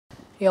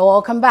You're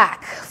welcome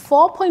back.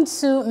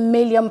 £4.2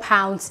 million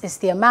is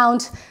the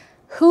amount.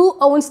 Who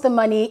owns the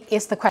money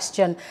is the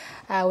question.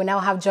 We now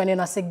have joining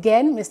us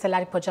again, Mr.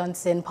 Ladipo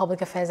Johnson,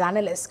 Public Affairs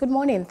Analyst. Good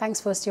morning. Thanks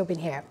for still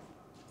being here.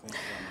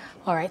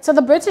 All right. So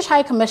the British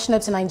High Commissioner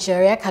to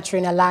Nigeria,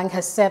 Katrina Lang,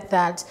 has said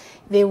that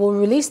they will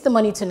release the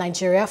money to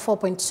Nigeria,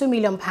 £4.2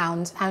 million,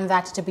 and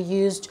that to be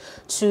used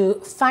to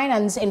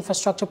finance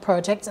infrastructure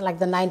projects like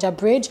the Niger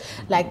Bridge,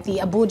 like the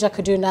Abuja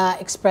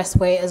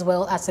Expressway, as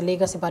well as the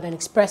Ibadan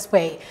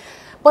Expressway.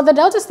 But the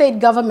Delta State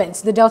government,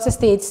 the Delta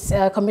State's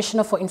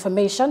Commissioner for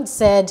Information,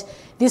 said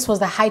this was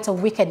the height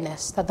of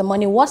wickedness, that the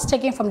money was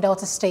taken from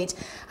Delta State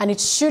and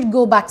it should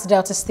go back to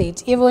Delta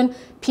State. Even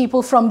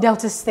people from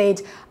Delta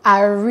State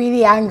are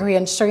really angry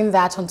and showing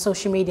that on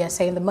social media,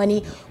 saying the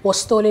money was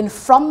stolen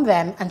from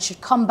them and should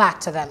come back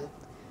to them.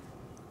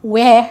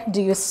 Where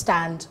do you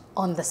stand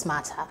on this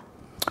matter?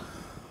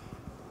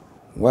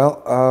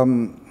 Well,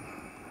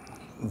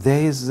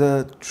 there is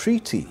a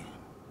treaty.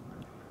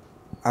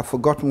 I've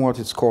forgotten what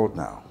it's called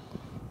now,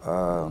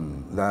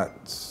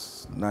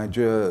 that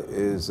Nigeria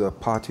is a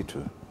party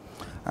to.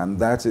 And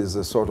that is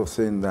the sort of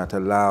thing that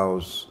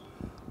allows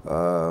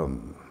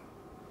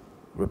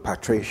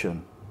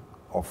repatriation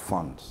of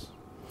funds.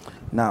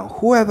 Now,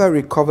 whoever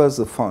recovers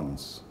the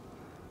funds,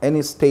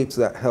 any state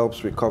that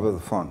helps recover the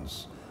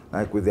funds,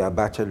 like with the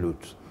Abacha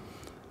loot,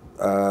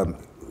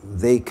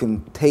 they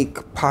can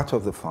take part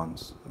of the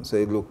funds and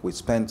say, look, we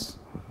spent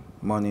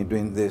money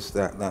doing this,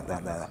 that,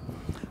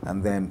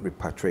 and then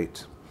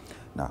repatriate.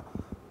 Now,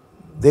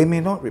 they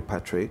may not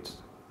repatriate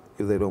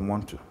if they don't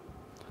want to.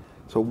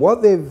 So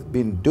what they've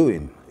been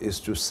doing is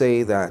to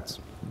say that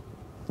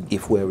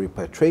if we're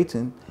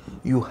repatriating,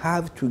 you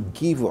have to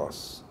give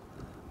us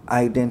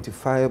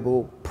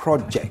identifiable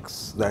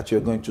projects that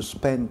you're going to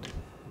spend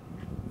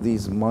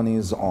these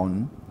monies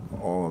on,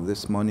 or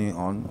this money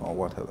on, or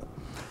whatever.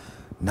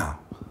 Now,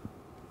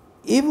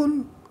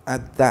 even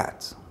at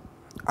that,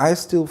 I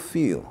still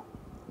feel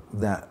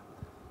that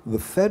the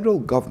federal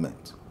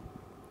government,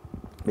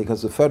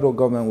 because the federal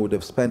government would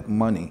have spent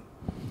money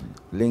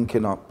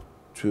linking up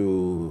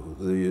to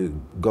the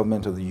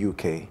government of the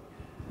UK,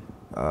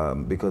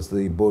 because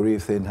the Bori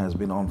thing has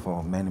been on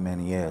for many,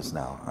 many years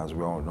now, as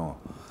we all know.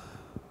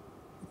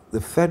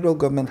 The federal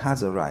government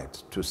has a right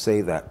to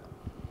say that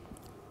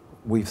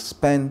we've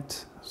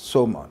spent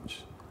so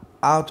much.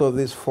 Out of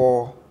this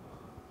 $4+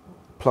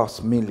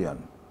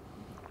 million,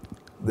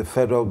 the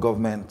federal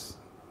government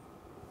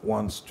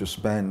wants to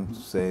spend,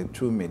 say,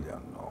 2 million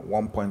or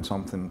 1 point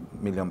something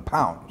million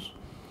pounds.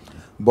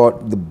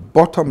 But the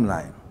bottom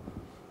line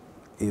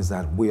is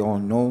that we all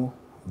know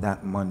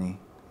that money,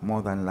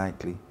 more than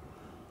likely,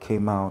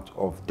 came out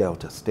of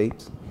Delta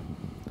State.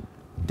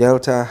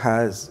 Delta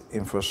has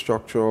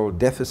infrastructural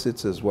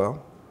deficits as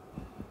well.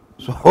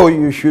 So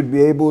you should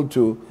be able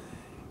to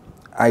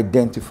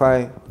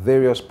identify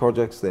various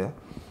projects there,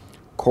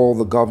 call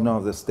the governor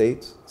of the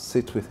state,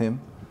 sit with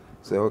him,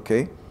 say,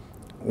 okay,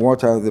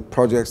 what are the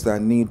projects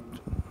that need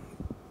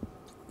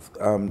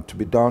to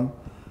be done,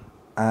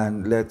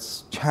 and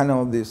let's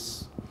channel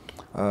this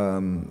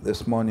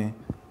this money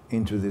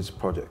into these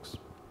projects.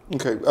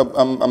 Okay,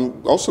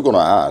 I'm also going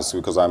to ask,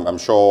 because I'm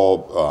sure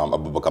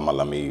Abubakar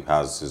Malami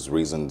has his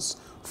reasons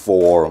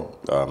for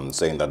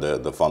saying that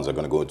the funds are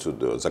going to go to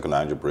the Second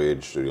Niger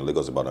Bridge, to the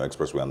Lagos-Ibadan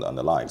Expressway and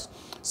the likes.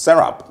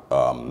 Serap,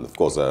 of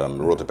course,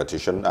 wrote a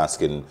petition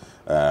asking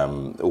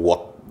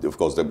what, of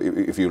course,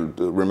 if you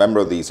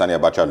remember the Sani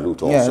Abacha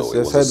loot also, yes, it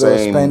was the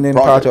same spending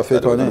project part of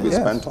it that it was on going to be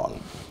spent on.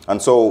 And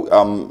so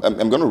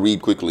I'm going to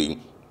read quickly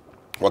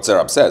what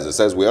Serap says. It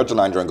says, we urge the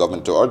Nigerian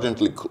government to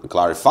urgently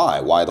clarify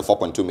why the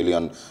 £4.2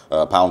 million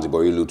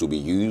Ibori loot will be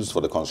used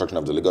for the construction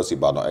of the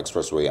Lagos-Ibadan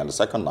Expressway and the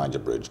Second Niger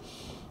Bridge,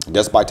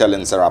 despite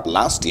telling Serap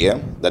last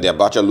year that the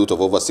Abacha loot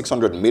of over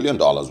 $600 million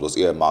was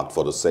earmarked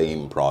for the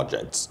same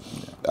projects.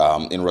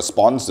 In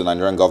response, the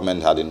Nigerian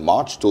government had in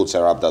March told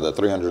Serap that the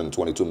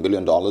 $322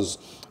 million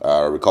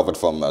recovered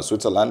from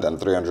Switzerland and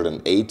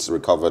 308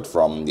 recovered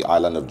from the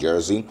island of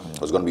Jersey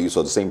was going to be used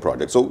for the same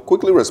project. So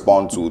quickly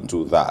respond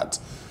to that.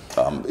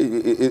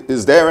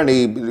 Is there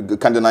any,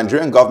 can the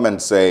Nigerian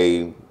government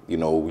say, you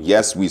know,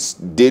 yes, we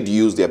did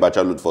use the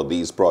Abacha loot for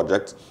these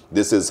projects.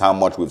 This is how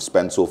much we've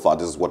spent so far.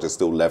 This is what is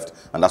still left.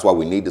 And that's why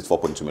we need this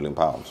 £4.2 million.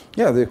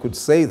 Yeah, they could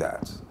say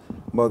that.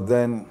 But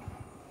then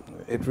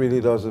it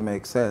really doesn't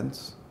make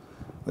sense.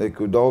 They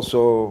could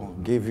also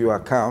give you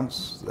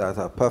accounts that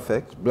are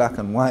perfect, black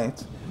and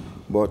white.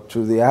 But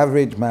to the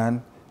average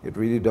man, it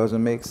really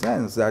doesn't make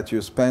sense that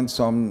you spend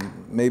some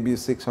maybe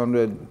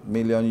 $600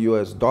 million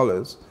US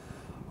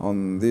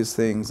on these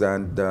things,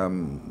 and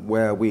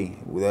where are we?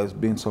 There's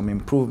been some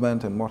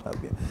improvement and what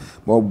have you.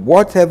 But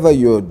whatever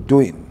you're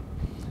doing,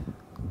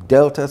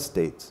 Delta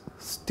State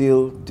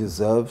still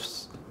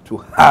deserves to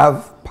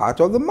have part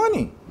of the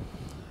money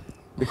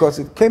because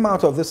it came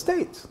out of the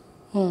state.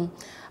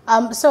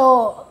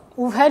 So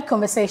we've had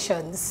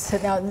conversations.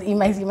 Now, you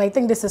might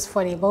think this is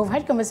funny, but we've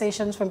had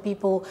conversations from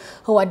people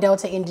who are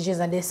Delta indigenous,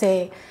 and they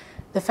say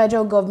the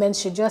federal government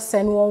should just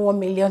send 1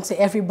 million to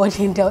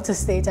everybody in Delta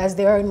State as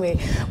their own way.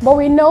 But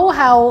we know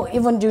how,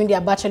 even during the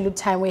Abacha loot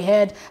time, we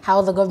heard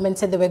how the government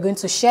said they were going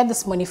to share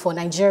this money for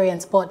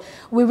Nigerians, but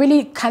we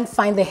really can't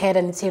find the head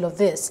and the tail of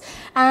this.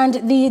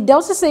 And the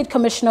Delta State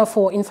Commissioner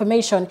for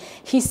Information,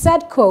 he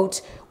said,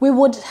 quote, "We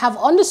would have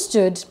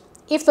understood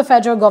if the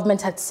federal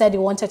government had said it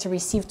wanted to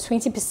receive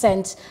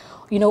 20%,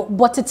 you know,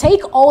 but to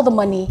take all the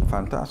money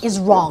is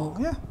wrong."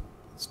 Yeah,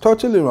 it's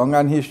totally wrong.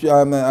 And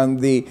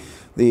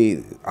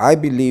I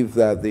believe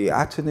that the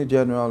Attorney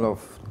General of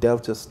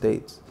Delta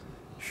State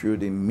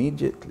should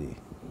immediately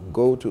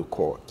go to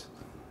court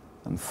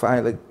and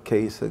file a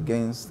case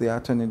against the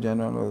Attorney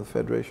General of the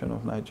Federation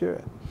of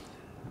Nigeria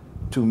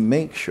to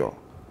make sure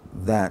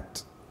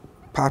that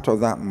part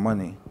of that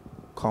money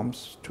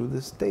comes to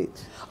the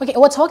state. Okay,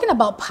 we're talking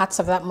about parts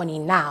of that money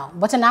now,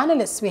 but an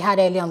analyst we had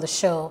earlier on the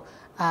show,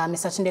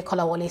 Mr. Tunde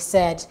Kolawole,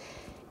 said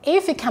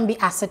if it can be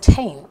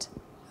ascertained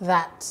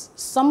that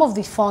some of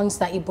the funds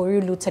that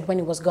Ibori looted when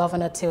he was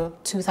governor till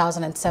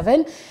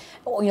 2007,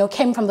 you know,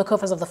 came from the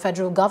coffers of the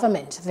federal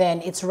government,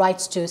 then it's right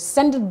to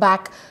send it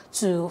back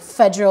to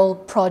federal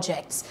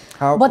projects.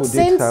 How could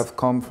it have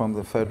come from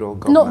the federal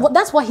government? No,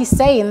 that's what he's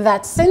saying,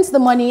 that since the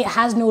money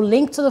has no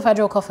link to the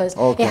federal coffers,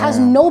 it has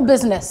no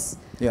business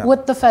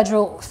with the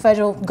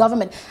federal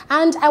government.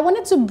 And I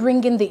wanted to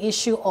bring in the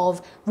issue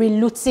of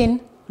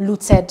relooting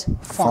looted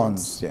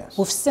funds. Yes.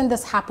 We've seen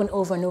this happen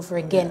over and over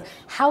again. Yes.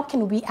 How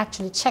can we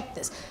actually check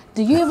this?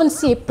 Do you even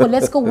see a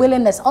political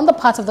willingness on the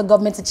part of the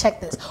government to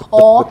check this?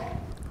 Or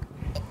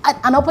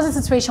an opposite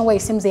situation where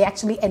it seems they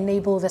actually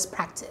enable this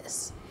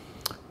practice?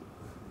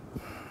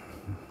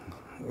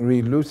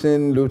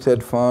 Relooting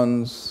looted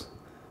funds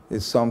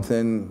is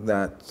something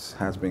that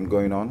has been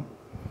going on.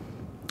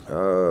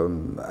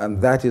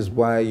 And that is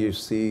why you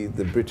see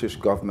the British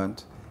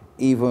government,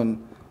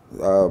 even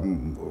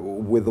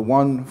with the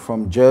one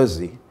from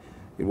Jersey,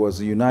 it was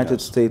the United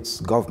States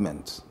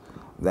government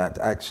that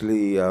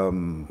actually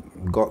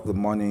got the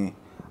money,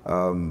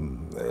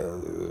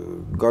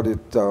 got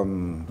it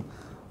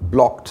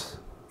blocked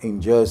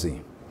in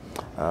Jersey.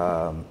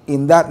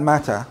 In that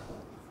matter,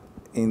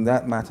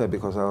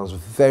 because I was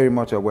very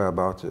much aware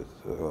about it,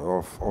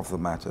 of the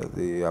matter,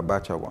 the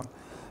Abacha one,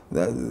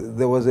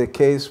 there was a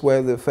case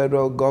where the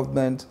federal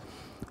government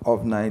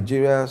of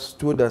Nigeria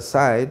stood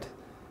aside,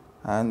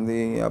 and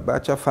the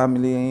Abacha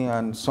family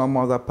and some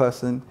other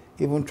person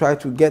even tried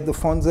to get the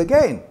funds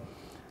again.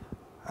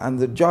 And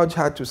the judge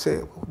had to say,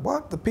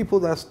 what? The people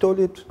that stole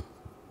it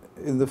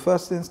in the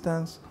first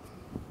instance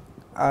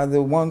are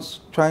the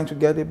ones trying to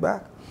get it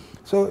back?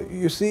 So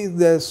you see,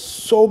 there's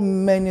so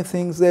many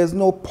things. There's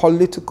no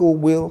political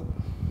will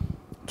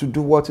to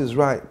do what is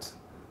right.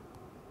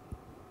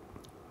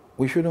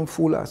 We shouldn't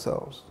fool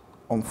ourselves.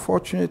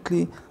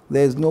 Unfortunately,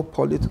 there's no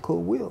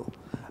political will.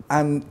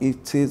 And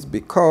it is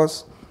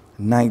because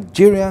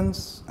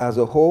Nigerians as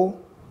a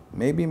whole,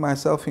 maybe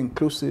myself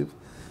inclusive,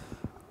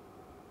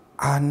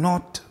 are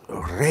not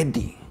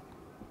ready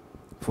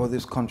for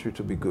this country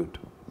to be good.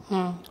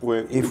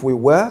 If we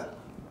were,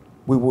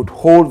 we would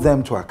hold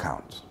them to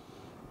account.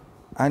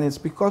 And it's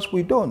because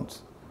we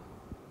don't.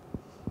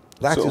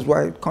 That is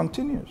why it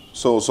continues.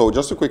 So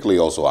just to quickly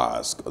also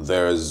ask,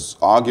 there's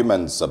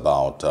arguments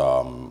about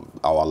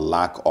our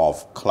lack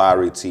of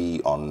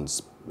clarity on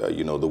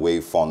the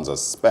way funds are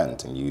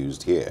spent and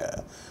used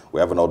here. We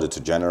have an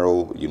Auditor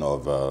General,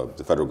 of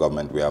the federal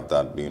government. We have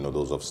that,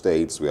 those of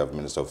states. We have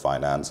Minister of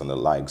Finance and the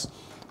likes.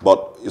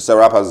 But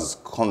Serap has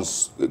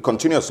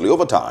continuously,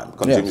 over time,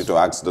 continued to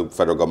ask the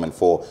federal government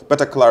for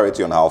better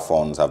clarity on how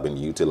funds have been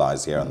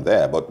utilized here and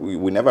there. But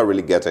we never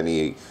really get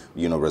any,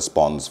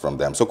 response from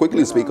them. So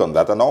quickly speak on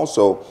that. And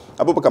also,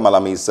 Abubakar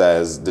Malami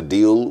says the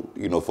deal,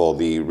 for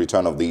the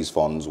return of these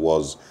funds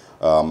was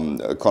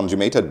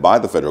consummated by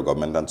the federal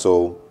government, and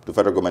so the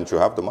federal government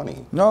should have the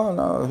money. No,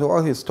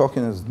 all he's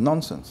talking is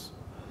nonsense.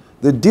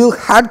 The deal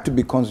had to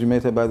be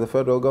consummated by the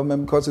federal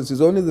government because it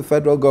is only the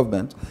federal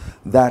government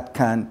that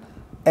can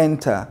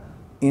enter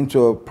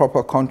into a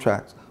proper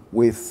contract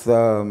with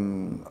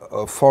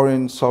a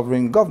foreign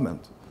sovereign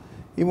government.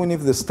 Even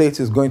if the state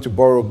is going to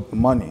borrow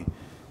money,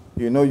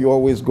 you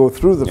always go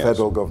through the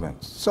federal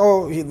government.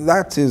 So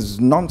that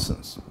is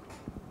nonsense,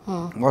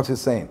 what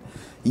he's saying.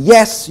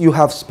 Yes, you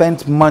have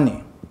spent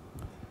money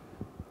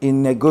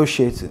in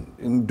negotiating,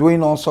 in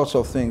doing all sorts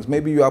of things.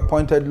 Maybe you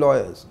appointed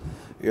lawyers,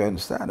 you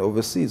understand,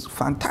 overseas.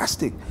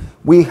 Fantastic.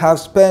 We have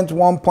spent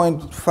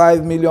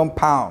 1.5 million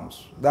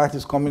pounds. That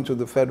is coming to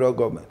the federal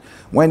government.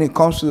 When it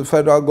comes to the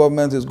federal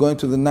government, it's going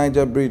to the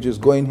Niger Bridge, it's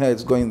going here,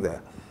 it's going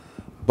there.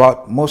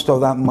 But most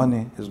of that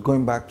money is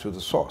going back to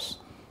the source,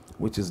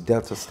 which is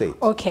Delta State.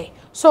 Okay.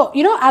 So,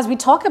 as we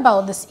talk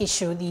about this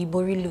issue, the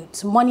Ibori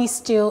loot, money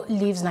still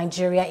leaves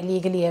Nigeria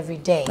illegally every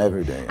day.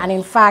 Every day. Yes. And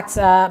in fact,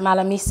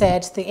 Malami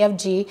said the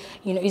FG,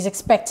 is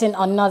expecting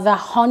another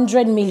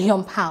 100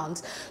 million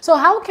pounds. So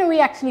how can we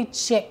actually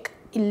check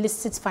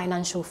illicit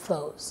financial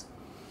flows?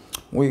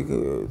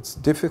 It's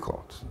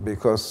difficult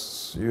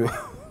because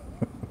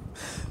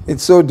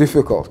it's so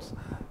difficult.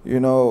 You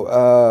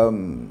know,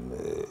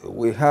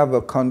 we have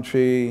a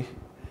country,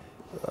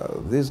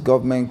 this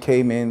government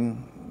came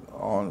in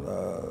on,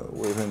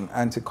 with an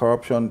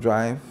anti-corruption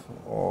drive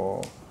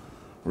or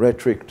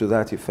rhetoric to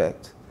that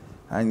effect.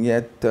 And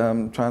yet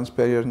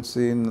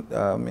Transparency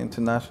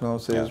International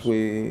says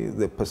yes.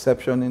 the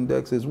perception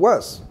index is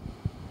worse.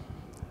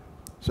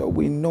 So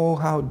we know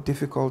how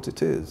difficult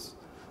it is.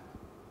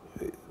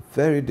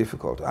 Very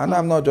difficult. And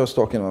I'm not just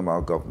talking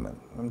about government.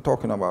 I'm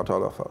talking about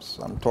all of us.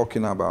 I'm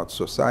talking about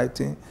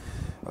society,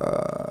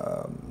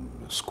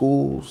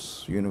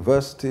 schools,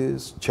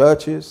 universities,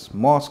 churches,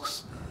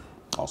 mosques.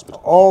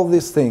 Hospitals. All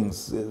these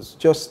things is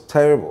just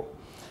terrible.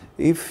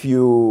 If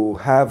you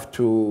have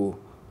to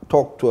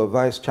talk to a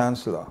vice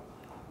chancellor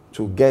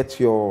to get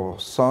your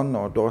son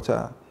or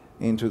daughter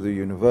into the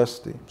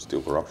university,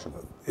 Still corruption.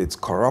 it's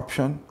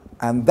corruption.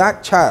 And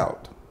that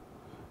child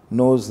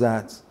knows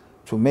that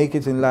to make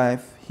it in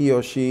life, he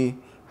or she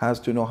has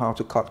to know how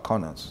to cut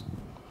corners.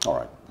 All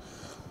right.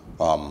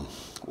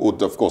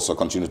 Would of course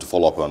continue to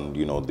follow up on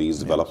these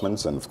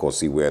developments, and of course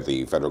see where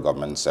the federal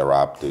government,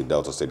 SERAP, the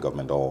Delta State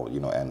government all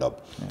end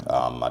up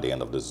at the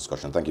end of this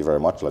discussion. Thank you very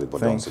much, Ladipo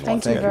Johnson.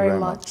 Thank you very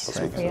much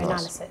for your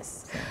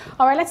analysis.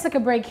 All right, let's take a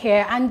break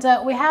here, and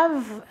we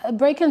have a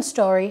breaking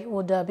story.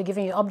 We'll be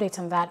giving you updates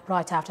on that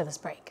right after this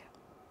break.